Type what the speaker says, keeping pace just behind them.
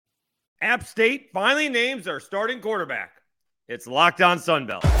App State finally names their starting quarterback. It's Locked On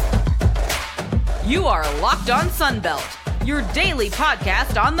Sunbelt. You are Locked On Sunbelt, your daily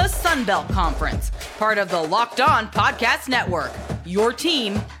podcast on the Sunbelt Conference, part of the Locked On Podcast Network, your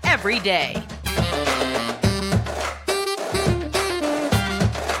team every day.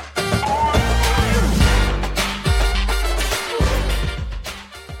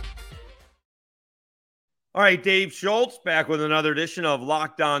 All right, Dave Schultz back with another edition of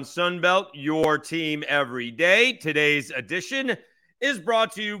Locked On Sunbelt, your team every day. Today's edition is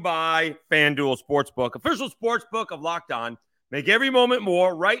brought to you by FanDuel Sportsbook, official sportsbook of Locked On. Make every moment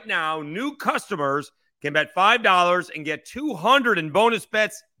more. Right now, new customers can bet $5 and get $200 in bonus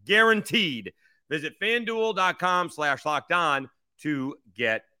bets guaranteed. Visit FanDuel.com/LockedOn to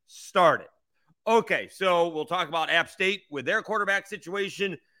get started. Okay, so we'll talk about App State with their quarterback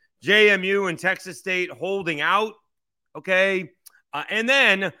situation. JMU and Texas State holding out, okay? And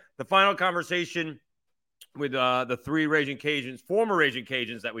then the final conversation with the three Raging Cajuns, former Raging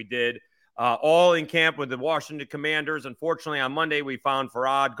Cajuns that we did, all in camp with the Washington Commanders. Unfortunately, on Monday, we found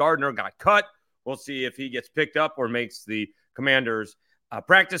Farad Gardner got cut. We'll see if he gets picked up or makes the Commanders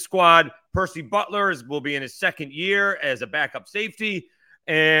practice squad. Percy Butler will be in his second year as a backup safety,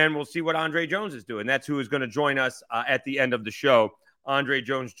 and we'll see what Andre Jones is doing. That's who is going to join us at the end of the show. Andre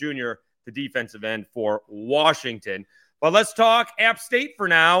Jones Jr., the defensive end for Washington. But let's talk App State for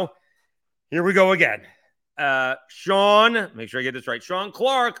now. Here we go again. Sean, make sure I get this right. Sean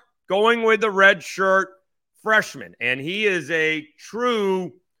Clark going with the red shirt freshman. And he is a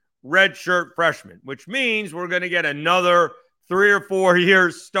true red shirt freshman, which means we're going to get another 3 or 4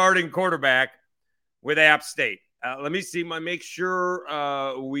 years starting quarterback with App State. Let me see, make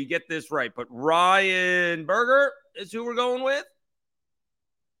sure we get this right. But Ryan Burger is who we're going with.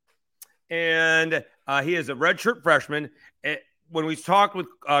 And he is a redshirt freshman. When we talked with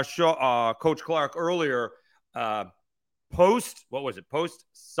Coach Clark earlier, post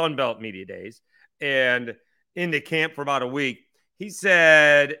Sunbelt Media Days and into camp for about a week, he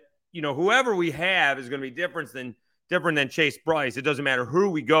said, you know, whoever we have is going to be different than Chase Bryce. It doesn't matter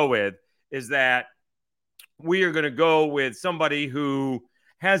who we go with, is that we are going to go with somebody who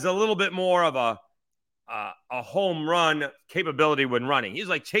has a little bit more of a home run capability when running. He's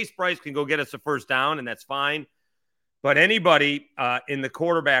like, Chase Bryce can go get us a first down, and that's fine. But anybody in the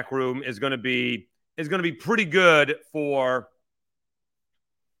quarterback room is going to be pretty good for.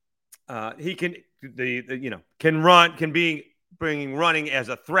 He can bring running as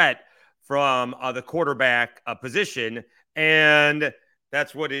a threat from the quarterback position, and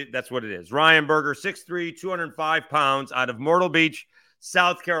that's what it is. Ryan Burger, 6'3", 205 pounds, out of Myrtle Beach,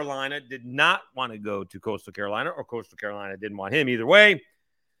 South Carolina, did not want to go to Coastal Carolina, or Coastal Carolina didn't want him either way.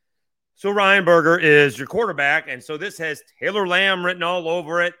 So Ryan Burger is your quarterback, and so this has Taylor Lamb written all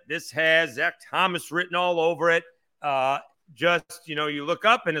over it. This has Zach Thomas written all over it. You look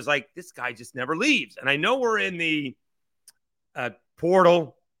up and it's like, this guy just never leaves. And I know we're in the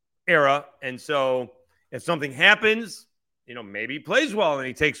portal era, and so if something happens, maybe he plays well and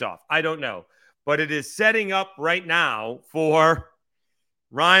he takes off. I don't know. But it is setting up right now for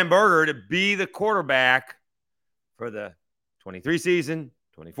Ryan Burger to be the quarterback for the 23 season,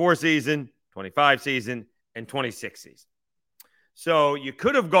 24 season, 25 season, and 26 season. So you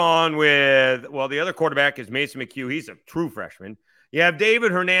could have gone with, the other quarterback is Mason McHugh. He's a true freshman. You have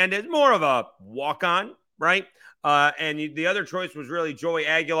David Hernandez, more of a walk-on, right? And the other choice was really Joey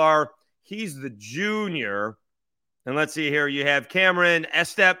Aguilar. He's the junior. And let's see here. You have Cameron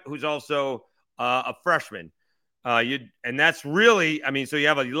Estep, who's also a freshman. And that's really, so you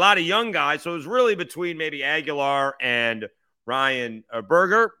have a lot of young guys. So it was really between maybe Aguilar and Ryan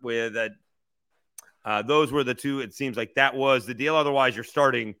Burger with those were the two. It seems like that was the deal. Otherwise, you're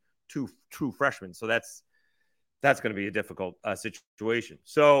starting 2 true freshmen. So that's going to be a difficult situation.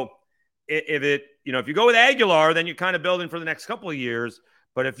 So if you go with Aguilar, then you're kind of building for the next couple of years.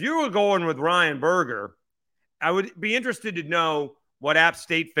 But if you were going with Ryan Burger, I would be interested to know what App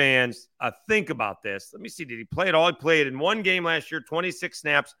State fans think about this. Let me see. Did he play at all? He played in one game last year, 26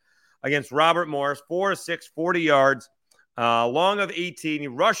 snaps against Robert Morris, 4 of 6, 40 yards, long of 18. He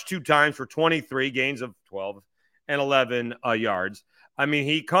rushed 2 times for 23, gains of 12 and 11 yards.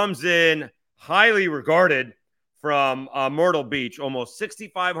 He comes in highly regarded from Myrtle Beach, almost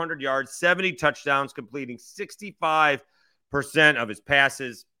 6,500 yards, 70 touchdowns, completing 65% of his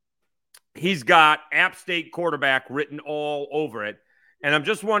passes. He's got App State quarterback written all over it. And I'm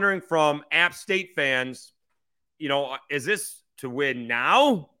just wondering from App State fans, is this to win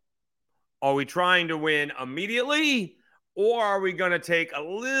now? Are we trying to win immediately? Or are we going to take a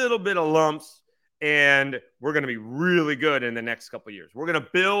little bit of lumps and we're going to be really good in the next couple of years. We're going to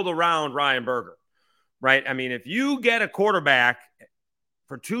build around Ryan Burger, right? I mean, if you get a quarterback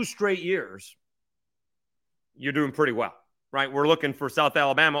for 2 straight years, you're doing pretty well, right? We're looking for South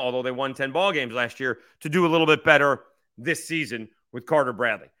Alabama, although they won 10 ball games last year, to do a little bit better this season with Carter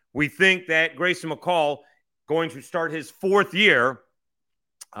Bradley. We think that Grayson McCall going to start his 4th year,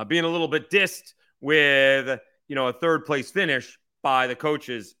 being a little bit dissed with, a 3rd place finish by the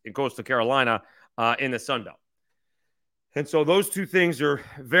coaches in Coastal Carolina in the Sun Belt. And so those two things are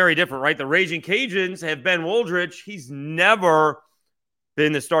very different, right? The Raging Cajuns have Ben Wooldridge. He's never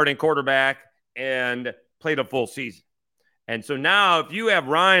been the starting quarterback and played a full season. And so now if you have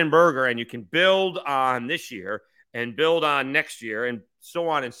Ryan Burger and you can build on this year and build on next year and so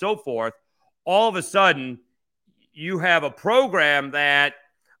on and so forth, all of a sudden you have a program that,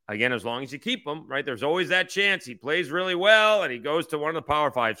 again, as long as you keep him, right, there's always that chance he plays really well and he goes to one of the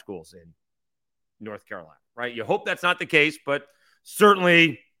Power 5 schools in North Carolina, right? You hope that's not the case, but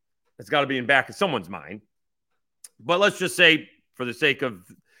certainly it's got to be in back of someone's mind. But let's just say, for the sake of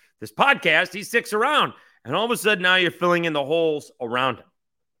this podcast, he sticks around. And all of a sudden now you're filling in the holes around him,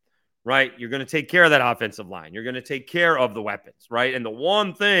 right? You're going to take care of that offensive line. You're going to take care of the weapons, right? And the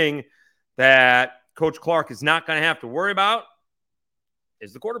one thing that Coach Clark is not going to have to worry about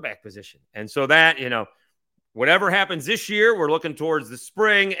is the quarterback position. And so that, whatever happens this year, we're looking towards the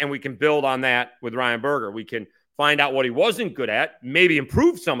spring, and we can build on that with Ryan Burger. We can find out what he wasn't good at, maybe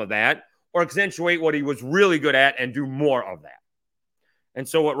improve some of that, or accentuate what he was really good at and do more of that. And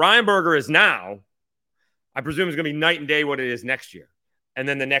so what Ryan Burger is now, I presume is going to be night and day what it is next year, and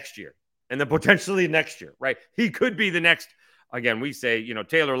then the next year, and then potentially next year, right? He could be the next, again, we say,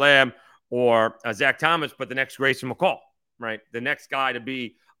 Taylor Lamb or Zach Thomas, but the next Grayson McCall, right? The next guy to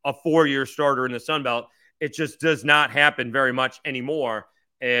be a 4-year starter in the Sun Belt. It just does not happen very much anymore,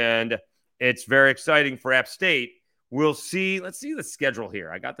 and it's very exciting for App State. We'll see. Let's see the schedule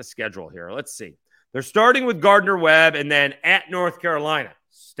here. I got the schedule here. Let's see. They're starting with Gardner-Webb and then at North Carolina.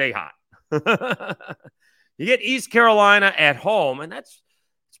 Stay hot. You get East Carolina at home, and it's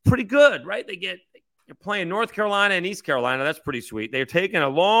pretty good, right? You're playing North Carolina and East Carolina. That's pretty sweet. They're taking a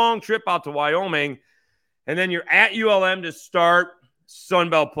long trip out to Wyoming, and then you're at ULM to start Sun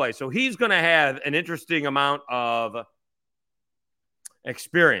Belt play. So he's going to have an interesting amount of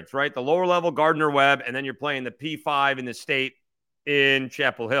experience, right? The lower level Gardner-Webb, and then you're playing the P5 in the state in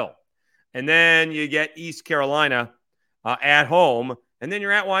Chapel Hill. And then you get East Carolina at home, and then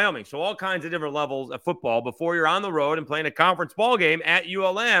you're at Wyoming. So all kinds of different levels of football before you're on the road and playing a conference ball game at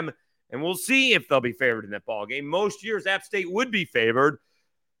ULM. And we'll see if they'll be favored in that ball game. Most years, App State would be favored,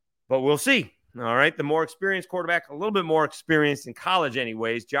 but we'll see. All right, the more experienced quarterback, a little bit more experienced in college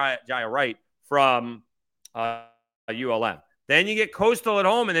anyways, Jaya Wright from ULM. Then you get Coastal at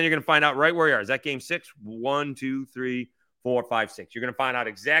home, and then you're going to find out right where you are. Is that game 6? 1, 2, 3, 4, 5, 6. You're going to find out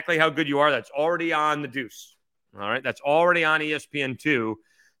exactly how good you are. That's already on the Deuce. All right, that's already on ESPN2.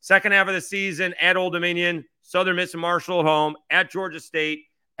 Second half of the season at Old Dominion, Southern Miss and Marshall at home, at Georgia State,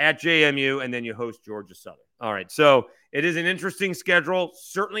 at JMU, and then you host Georgia Southern. All right, so it is an interesting schedule.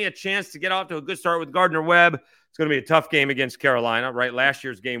 Certainly a chance to get off to a good start with Gardner-Webb. It's going to be a tough game against Carolina, right? Last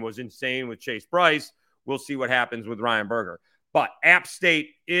year's game was insane with Chase Bryce. We'll see what happens with Ryan Burger. But App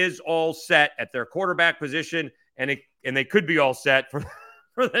State is all set at their quarterback position, and they could be all set for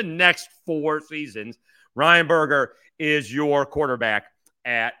the next 4 seasons. Ryan Burger is your quarterback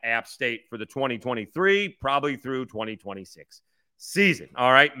at App State for the 2023, probably through 2026 season.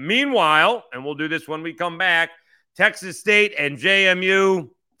 All right. Meanwhile, and we'll do this when we come back, Texas State and JMU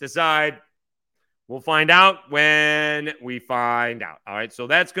decide. We'll find out when we find out. All right. So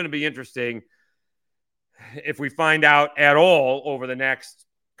that's going to be interesting if we find out at all over the next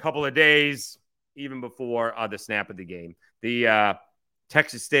couple of days, even before the snap of the game. The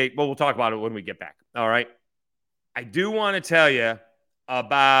Texas State, well, we'll talk about it when we get back. All right. I do want to tell you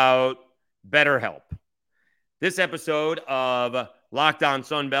about BetterHelp. This episode of Locked On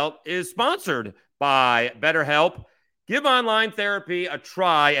Sunbelt is sponsored by BetterHelp. Give online therapy a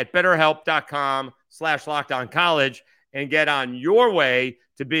try at BetterHelp.com/LockedOnCollege and get on your way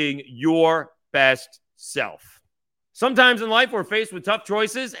to being your best self. Sometimes in life, we're faced with tough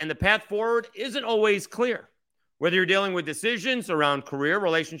choices, and the path forward isn't always clear. Whether you're dealing with decisions around career,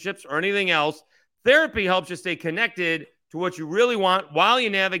 relationships, or anything else, therapy helps you stay connected to what you really want while you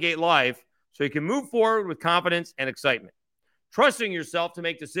navigate life so you can move forward with confidence and excitement. Trusting yourself to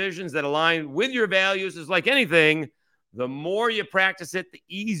make decisions that align with your values is like anything. The more you practice it, the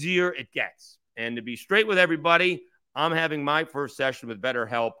easier it gets. And to be straight with everybody, I'm having my first session with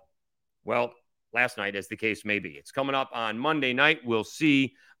BetterHelp, well, last night as the case may be. It's coming up on Monday night. We'll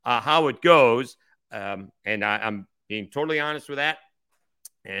see how it goes. And I'm being totally honest with that.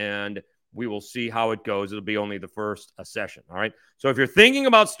 And we will see how it goes. It'll be only the first session. All right. So if you're thinking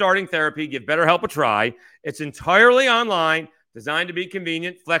about starting therapy, give BetterHelp a try. It's entirely online, designed to be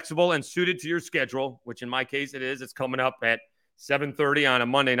convenient, flexible, and suited to your schedule, which in my case it is. It's coming up at 7:30 on a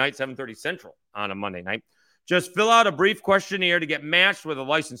Monday night, 7:30 Central on a Monday night. Just fill out a brief questionnaire to get matched with a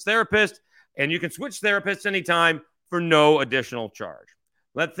licensed therapist, and you can switch therapists anytime for no additional charge.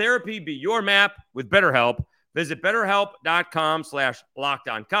 Let therapy be your map with BetterHelp. Visit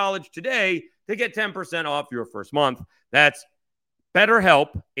BetterHelp.com/LockedOnCollege today to get 10% off your first month. That's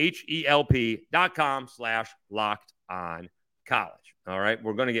BetterHelp, HELP.com/LockedOnCollege. All right,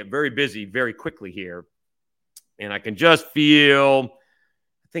 we're going to get very busy very quickly here. And I can just feel,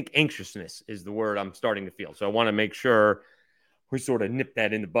 I think anxiousness is the word I'm starting to feel. So I want to make sure we sort of nip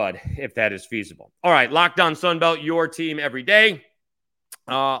that in the bud if that is feasible. All right, Locked On Sunbelt, your team every day.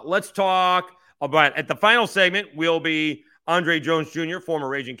 Let's talk about, at the final segment, will be Andre Jones Jr., former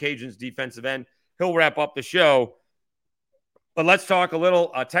Raging Cajuns defensive end. He'll wrap up the show. But let's talk a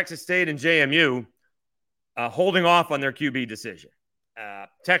little Texas State and JMU holding off on their QB decision.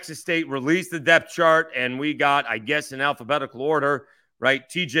 Texas State released the depth chart, and we got, I guess, in alphabetical order, right?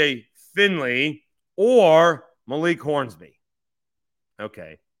 TJ Finley or Malik Hornsby.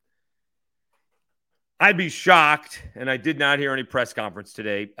 Okay. I'd be shocked, and I did not hear any press conference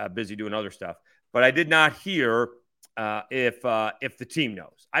today, busy doing other stuff, but I did not hear if the team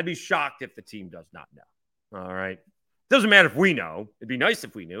knows. I'd be shocked if the team does not know. All right. Doesn't matter if we know. It'd be nice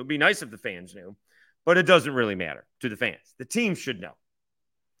if we knew. It'd be nice if the fans knew, but it doesn't really matter to the fans. The team should know.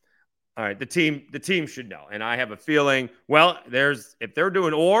 All right, the team should know. And I have a feeling, well, if they're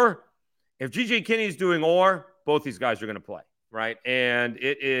doing if GJ Kinney's doing both these guys are going to play, right? And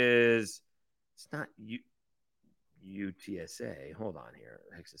it's not UTSA. Hold on here.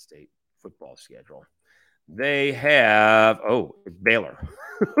 Texas State football schedule. They have, it's Baylor.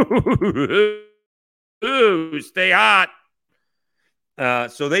 Ooh, stay hot.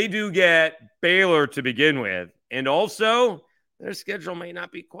 So they do get Baylor to begin with. And also, their schedule may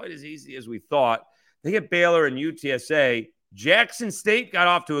not be quite as easy as we thought. They get Baylor and UTSA. Jackson State got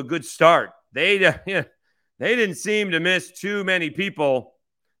off to a good start. They didn't seem to miss too many people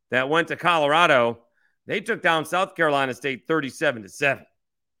that went to Colorado. They took down South Carolina State 37-7.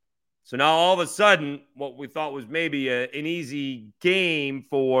 So now all of a sudden, what we thought was maybe an easy game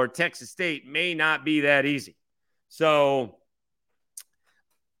for Texas State may not be that easy. So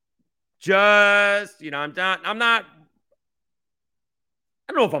just, I'm not.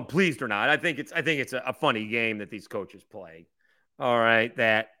 I don't know if I'm pleased or not. I think it's a funny game that these coaches play. All right,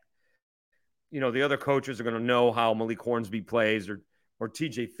 that the other coaches are going to know how Malik Hornsby plays or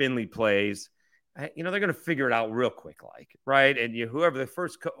TJ Finley plays. They're going to figure it out real quick, right? And whoever the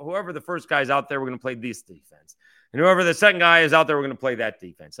first guy's out there, we're going to play this defense, and whoever the second guy is out there, we're going to play that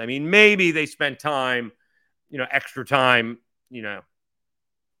defense. I mean, maybe they spent time, extra time,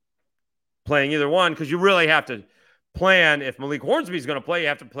 playing either one, because you really have to plan. If Malik Hornsby is going to play, you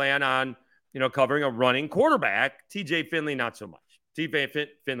have to plan on, covering a running quarterback. TJ Finley, not so much. TJ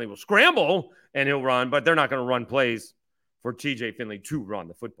Finley will scramble and he'll run, but they're not going to run plays for TJ Finley to run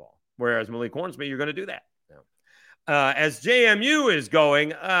the football. Whereas Malik Hornsby, you're going to do that. As JMU is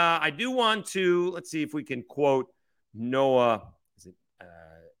going, I do want to, let's see if we can quote Noah.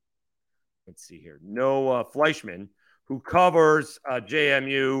 Let's see here. Noah Fleischman, who covers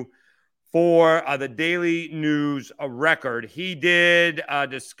JMU for the Daily News Record. He did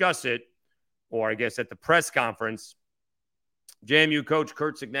discuss it, or I guess at the press conference. JMU coach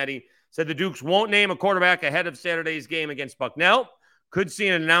Curt Cignetti said the Dukes won't name a quarterback ahead of Saturday's game against Bucknell. Could see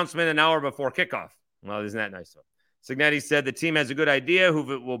an announcement an hour before kickoff. Well, isn't that nice? Cignetti said the team has a good idea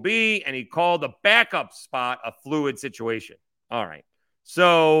who it will be, and he called the backup spot a fluid situation. All right.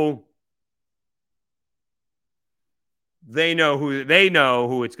 So they know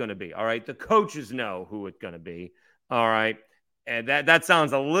who it's going to be. All right. The coaches know who it's going to be. All right. And that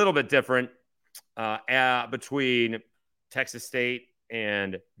sounds a little bit different between Texas State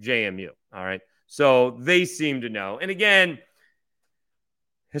and JMU. All right. So they seem to know. And again,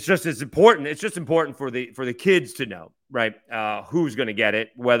 it's just important. It's just important for the kids to know, right? Who's going to get it,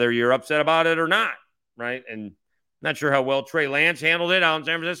 whether you're upset about it or not, right? And not sure how well Trey Lance handled it out in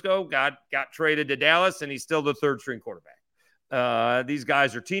San Francisco. Got traded to Dallas, and he's still the third string quarterback. These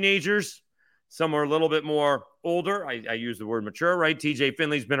guys are teenagers. Some are a little bit more older. I use the word mature, right? TJ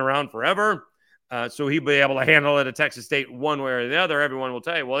Finley's been around forever. So he'll be able to handle it at Texas State one way or the other. Everyone will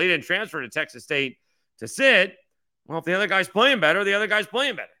tell you, well, he didn't transfer to Texas State to sit. Well, if the other guy's playing better, the other guy's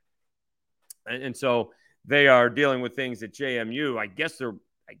playing better. And so they are dealing with things at JMU. I guess they're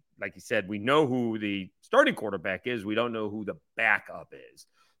like you said, we know who the starting quarterback is. We don't know who the backup is.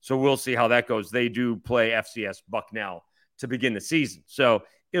 So we'll see how that goes. They do play FCS Bucknell to begin the season. So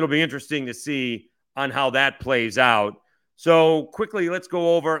it'll be interesting to see on how that plays out. So quickly, let's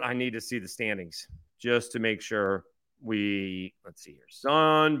go over. I need to see the standings just to make sure let's see here.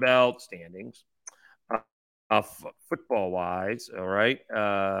 Sun Belt standings. Football-wise, all right.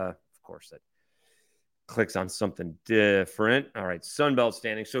 Of course, that clicks on something different. All right, Sun Belt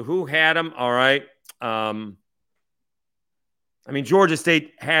standings. So who had them? All right. Georgia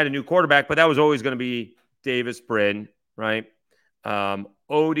State had a new quarterback, but that was always going to be Davis Brin, right?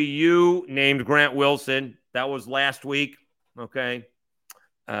 ODU named Grant Wilson. That was last week. Okay.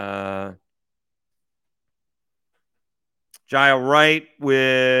 Jaya Wright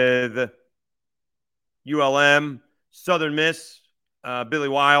with ULM, Southern Miss, Billy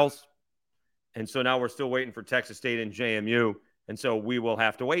Wiles. And so now we're still waiting for Texas State and JMU. And so we will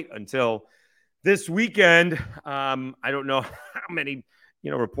have to wait until this weekend. I don't know how many,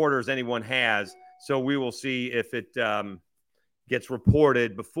 reporters anyone has. So we will see if it gets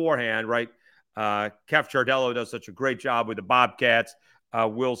reported beforehand, right? Kev Chardello does such a great job with the Bobcats.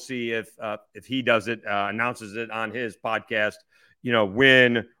 We'll see if he does it, announces it on his podcast,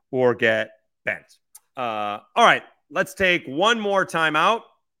 win or get bent. All right, let's take one more time out.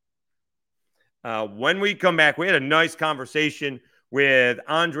 When we come back, we had a nice conversation with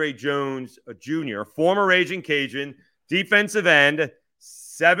Andre Jones Jr., former Raging Cajun, defensive end,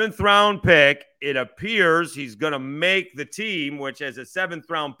 7th-round pick. It appears he's going to make the team, which as a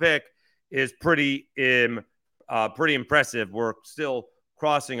 7th-round pick is pretty impressive. We're still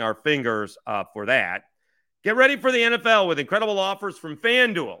crossing our fingers for that. Get ready for the NFL with incredible offers from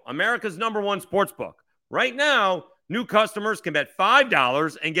FanDuel, America's #1 sportsbook. Right now, new customers can bet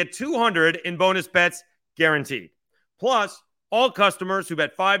 $5 and get $200 in bonus bets guaranteed. Plus, all customers who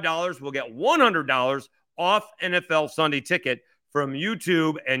bet $5 will get $100 off NFL Sunday Ticket from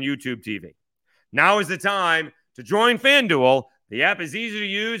YouTube and YouTube TV. Now is the time to join FanDuel. The app is easy to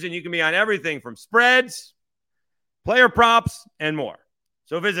use, and you can be on everything from spreads, player props, and more.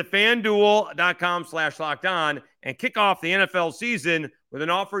 So visit FanDuel.com/lockedon and kick off the NFL season with an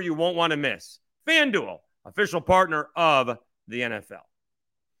offer you won't want to miss. FanDuel, official partner of the NFL.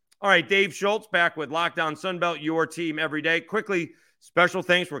 All right, Dave Schultz back with Locked On Sunbelt, your team every day. Quickly, special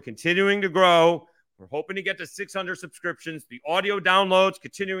thanks. We're continuing to grow. We're hoping to get to 600 subscriptions. The audio downloads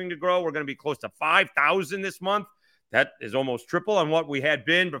continuing to grow. We're going to be close to 5,000 this month. That is almost triple on what we had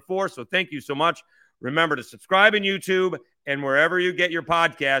been before. So thank you so much. Remember to subscribe in YouTube and wherever you get your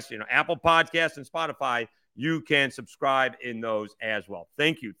podcasts, Apple Podcasts and Spotify, you can subscribe in those as well.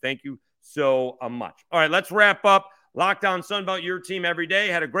 Thank you. Thank you so much. All right, let's wrap up. Locked On Sunbelt, your team every day.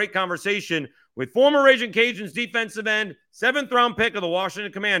 Had a great conversation with former Raging Cajuns defensive end, 7th-round pick of the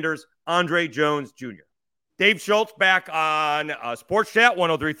Washington Commanders, Andre Jones Jr. Dave Schultz back on Sports Chat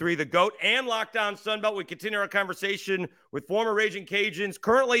 103.3 The GOAT and Locked On Sunbelt. We continue our conversation with former Raging Cajuns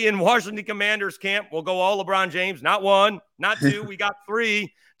currently in Washington Commanders camp. We'll go all LeBron James, not one, not two. We got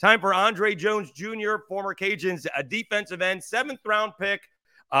 3. Time for Andre Jones Jr., former Cajuns, a defensive end, 7th-round pick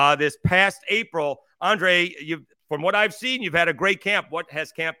this past April. Andre, from what I've seen, you've had a great camp. What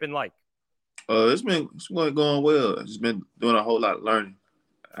has camp been like? It's been going well. It's been doing a whole lot of learning,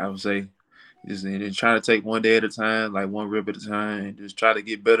 I would say. Just trying to take one day at a time, like one rip at a time, and just try to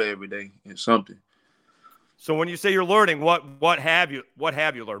get better every day in something. So when you say you're learning, what have you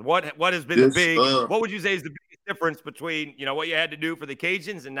learned? What has been the big? What would you say is the biggest difference between what you had to do for the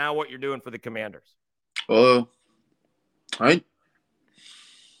Cajuns and now what you're doing for the Commanders?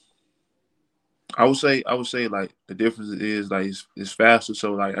 I would say like the difference is like it's faster,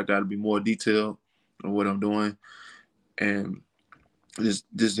 so like I got to be more detailed in what I'm doing, and just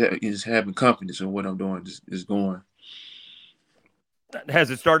having confidence in what I'm doing, just going. Has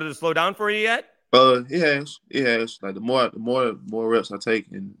it started to slow down for you yet? It has. Like the more reps I take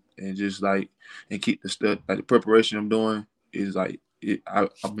and just like and keep the stuff like the preparation I'm doing is like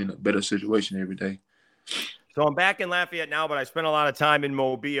I'm in a better situation every day. So I'm back in Lafayette now, but I spent a lot of time in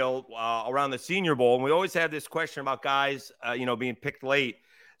Mobile around the Senior Bowl, and we always have this question about guys, being picked late.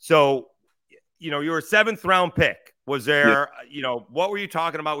 So, you were a 7th-round pick. Was there, what were you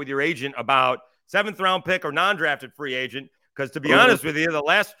talking about with your agent about 7th-round pick or non-drafted free agent? Because to be honest with you, the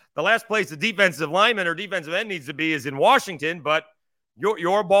last place the defensive lineman or defensive end needs to be is in Washington, but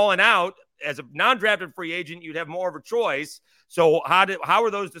you're balling out. As a non-drafted free agent, you'd have more of a choice. So how are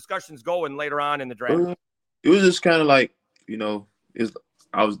those discussions going later on in the draft? It was just kind of like, I'm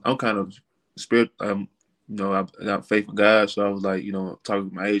kind of spirit, I got faith in God. So I was like, talking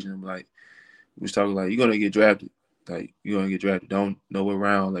to my agent, we was talking like, you're going to get drafted. like you're gonna get drafted. Don't know what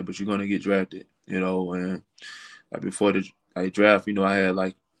round, like, but you're gonna get drafted. And like before the draft,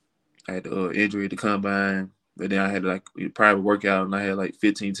 I had the injury at the combine, but then I had like a private workout, and I had like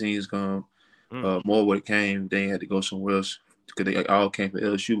 15 teams come. More what it came, they had to go somewhere else because they all came for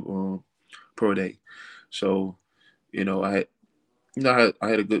LSU pro day. So, I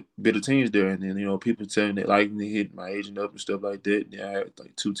had a good bit of teams there, and then people telling me they like me, hit my agent up and stuff like that. And I had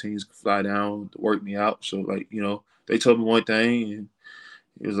like 2 teams fly down to work me out. So they told me one thing, and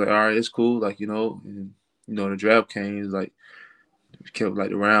it was like, all right, it's cool, and the draft came, it's like kept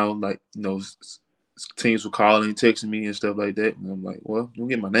like around, teams were calling, texting me and stuff like that, and I'm like, well, don't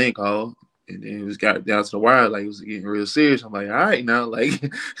get my name called. And then it was got down to the wire, like it was getting real serious. I'm like, all right now,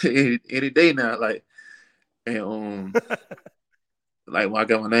 like any day now, like, and like when I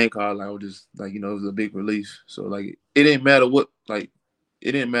got my name called, like, I was just like, it was a big relief. So like it didn't matter it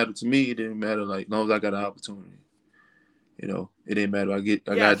didn't matter to me. It didn't matter, like, as long as I got an opportunity. It didn't matter. I got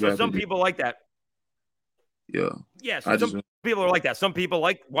drafted. So some people like that. Yeah. Yeah. So some people are like that. Some people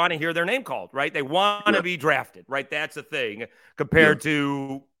want to hear their name called, right? They want to be drafted, right? That's the thing compared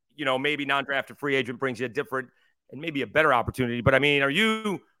to, maybe non-drafted free agent brings you a different and maybe a better opportunity. But I mean, are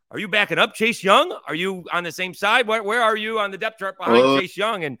you backing up Chase Young? Are you on the same side? Where are you on the depth chart behind Chase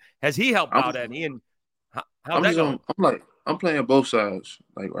Young? And has he helped out any? And how's that going? I'm playing both sides,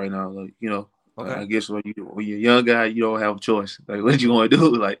 like right now. Like, okay. I guess when you're a young guy, you don't have a choice. Like, what you want to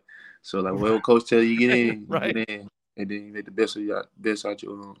do? Like, so like, whatever coach tell you, get in, right. Get in, and then you make the best out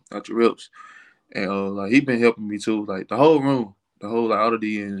your reps. And like, he been helping me too. Like the whole room, all the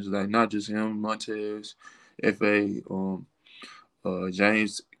DNs, like not just him, Montez, FA,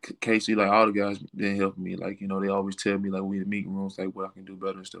 James, Casey, like all the guys been helping me. Like, they always tell me, like, we in the meeting rooms, like what I can do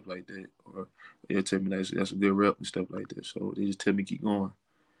better and stuff like that. Or they'll tell me that's a good rep and stuff like that. So they just tell me keep going.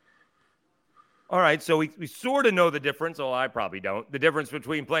 All right, so we sort of know the difference. Oh, I probably don't. The difference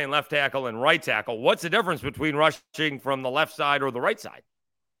between playing left tackle and right tackle. What's the difference between rushing from the left side or the right side?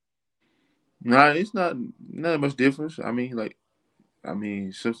 Nah, it's not much difference. I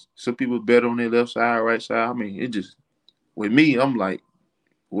mean, some people better on their left side, right side. I mean, it just, with me, I'm like,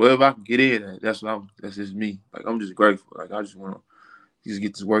 wherever I can get in at, that's just me. Like, I'm just grateful. Like, I just want to just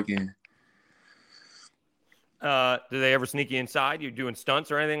get this work in. Do they ever sneak you inside? You doing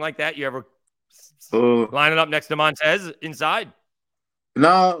stunts or anything like that? You ever lining up next to Montez inside?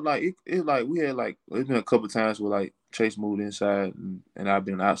 No, like it's like we had it's been a couple of times where like Chase moved inside and I've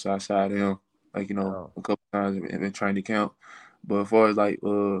been outside side of him, like a couple of times in training camp. But as far as like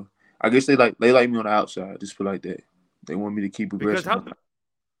I guess they like me on the outside, just feel like that. They want me to keep progressing.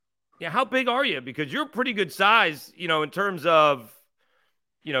 How big are you? Because you're pretty good size, in terms of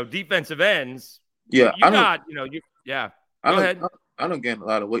defensive ends. Yeah, Go ahead. I don't gain a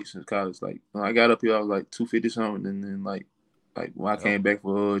lot of weight since college. Like when I got up here, I was like 250 something, and then like when I came back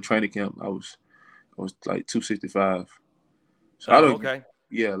for training camp, I was like 265. So I don't. Okay.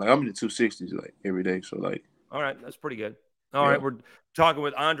 Yeah, like I'm in the 260s like every day. So like. All right, that's pretty good. All right, we're talking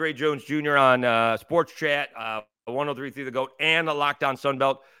with Andre Jones Jr. on Sports Chat, 103.3 The GOAT, and the Locked On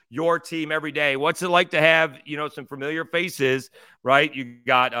Sunbelt. Your team every day. What's it like to have some familiar faces, right? You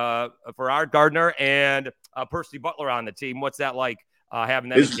got Farrard Gardner and Percy Butler on the team. What's that like having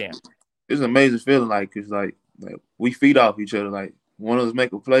that in camp? It's an amazing feeling. Like it's like we feed off each other. Like one of us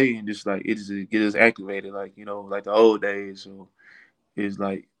make a play and just like it just get us activated. Like like the old days. So it's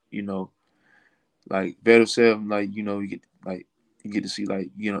like like better self. Like you get to see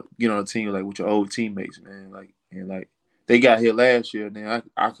like get on a team like with your old teammates, man. Like and like. They got here last year, then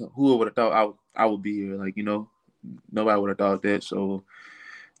who would have thought I would be here? Like, nobody would have thought that. So,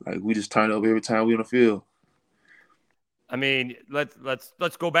 like, we just turn up every time we on the field. I mean, let's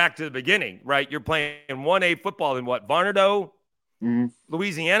go back to the beginning, right? You're playing 1A football in what, Barnardo,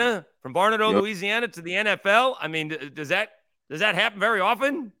 Louisiana? From Barnardo, Louisiana to the NFL? I mean, does that happen very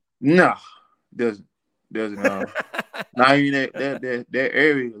often? No, doesn't. Not even that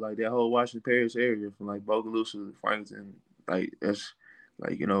area, like that whole Washington Parish area, from like Bogalusa to Frankton, like that's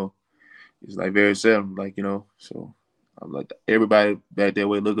like it's like very seldom, like So I'm like everybody back that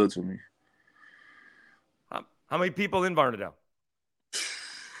way look up to me. How many people in Barnardo?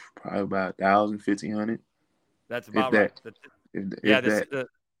 Probably about 1,000, 1,500. That's about right.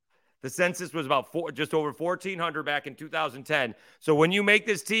 The census was about just over 1,400 back in 2010. So when you make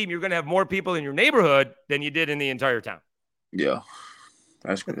this team, you're going to have more people in your neighborhood than you did in the entire town. Yeah,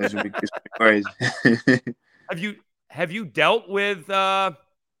 that's crazy. Have you dealt with have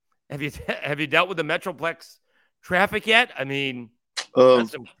you dealt with the Metroplex traffic yet? I mean,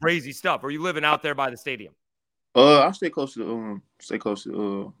 that's some crazy stuff. Or are you living out there by the stadium? I stay close to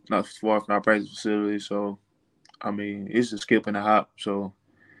not far from our practice facility, so I mean, it's a skip and a hop. So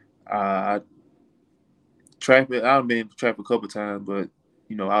I traffic. I've been to traffic a couple times, but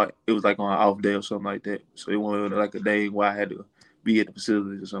it was like on an off day or something like that. So it wasn't like a day where I had to be at the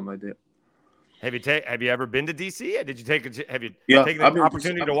facilities or something like that. Have you ever been to DC? Have you Yeah, taken the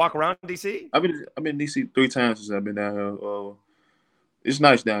opportunity to walk around DC? I've been in DC 3 times since I've been down here. It's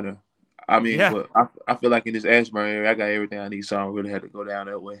nice down there. I mean, but I feel like in this Ashburn area, I got everything I need, so I don't really have to go down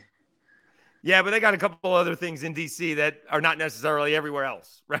that way. Yeah, but they got a couple other things in DC that are not necessarily everywhere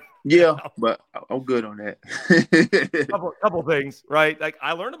else, right? Yeah, but I'm good on that. couple things, right? Like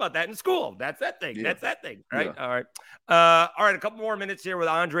I learned about that in school. That's that thing. Yeah. That's that thing, right? Yeah. All right. A couple more minutes here with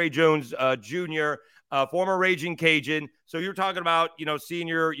Andre Jones Jr., former Raging Cajun. So you're talking about, seeing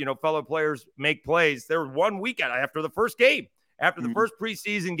your, fellow players make plays. There was 1 weekend after the first game. After the first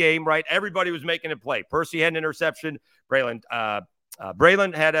preseason game, right? Everybody was making a play. Percy had an interception. Braylon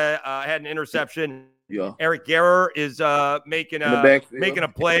had an interception. Yeah. Eric Guerrer is making a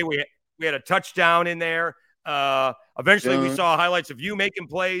play. We had a touchdown in there. Eventually, we saw highlights of you making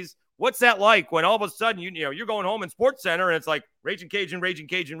plays. What's that like when all of a sudden you're going home in Sports Center and it's like Raging Cajun, Raging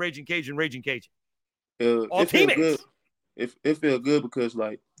Cajun, Raging Cajun, Raging Cajun. All teammates. It feels good because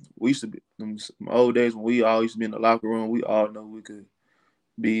like we used to be in my old days when we all used to be in the locker room. We all know we could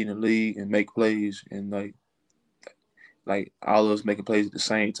be in the league and make plays, and like all of us making plays at the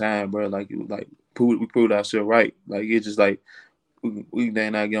same time, bro. Like we proved ourselves right. Like it's just like we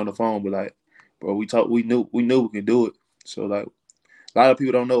did not get on the phone, but like, bro, we knew we could do it. So like a lot of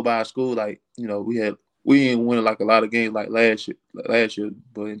people don't know about our school. Like we didn't win like a lot of games like last year,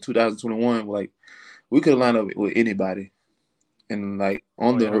 but in 2021, like we could line up with anybody. And like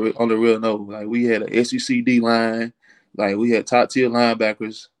on the real note, like we had an SEC D line, like we had top tier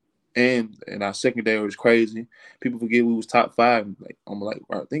linebackers, and our secondary was crazy. People forget we was top 5. Like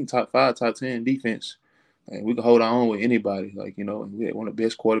I think top 5, top 10 defense. And we could hold our own with anybody. Like and we had one of the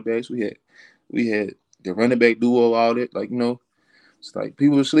best quarterbacks. We had the running back duo, all that. Like it's like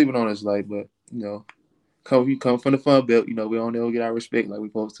people were sleeping on us. Like, but you come from the Fun Belt. We don't ever get our respect like we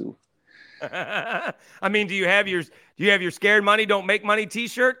supposed to. I mean, do you have your Scared Money Don't Make Money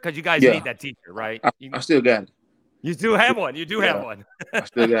T-shirt? Because you guys need that T-shirt, right? I still got it. You do have one. You do have one. I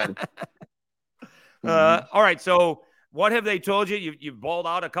still got it. All right. So what have they told you? You've balled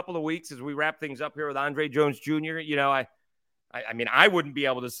out a couple of weeks as we wrap things up here with Andre Jones Jr. I mean, I wouldn't be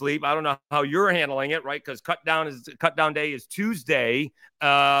able to sleep. I don't know how you're handling it, right? Because cut down day is Tuesday.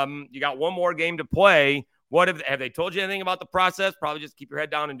 You got one more game to play. What have they told you anything about the process? Probably just keep your head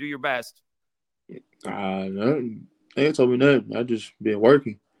down and do your best. No, they ain't told me nothing. I just been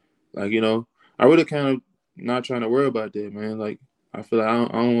working. Like, I really kind of not trying to worry about that, man. Like, I feel like I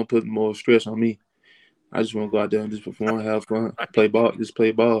don't want to put more stress on me. I just want to go out there and just perform, have fun, play ball, just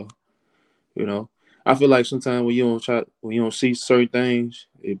play ball. I feel like sometimes when you don't see certain things,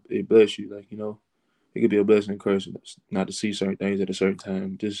 it bless you. Like, it could be a blessing and curse not to see certain things at a certain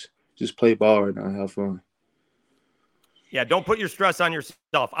time. Just play ball right now and have fun. Yeah, don't put your stress on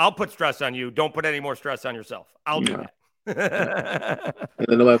yourself. I'll put stress on you. Don't put any more stress on yourself. I'll do that.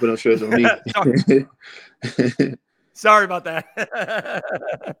 And nobody put no stress on me. Sorry about that.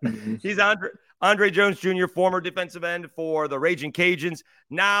 He's Andre Jones Jr., former defensive end for the Raging Cajuns,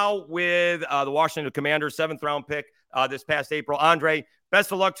 now with the Washington Commanders, 7th-round pick this past April. Andre,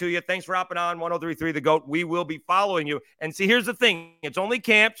 best of luck to you. Thanks for hopping on 103.3 The GOAT. We will be following you. And see, here's the thing. It's only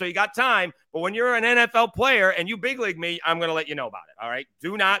camp, so you got time. But when you're an NFL player and you big league me, I'm going to let you know about it, all right?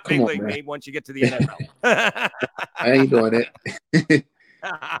 Do not big league me once you get to the NFL. I ain't doing it.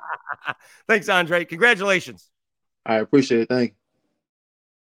 Thanks, Andre. Congratulations. I appreciate it. Thank you.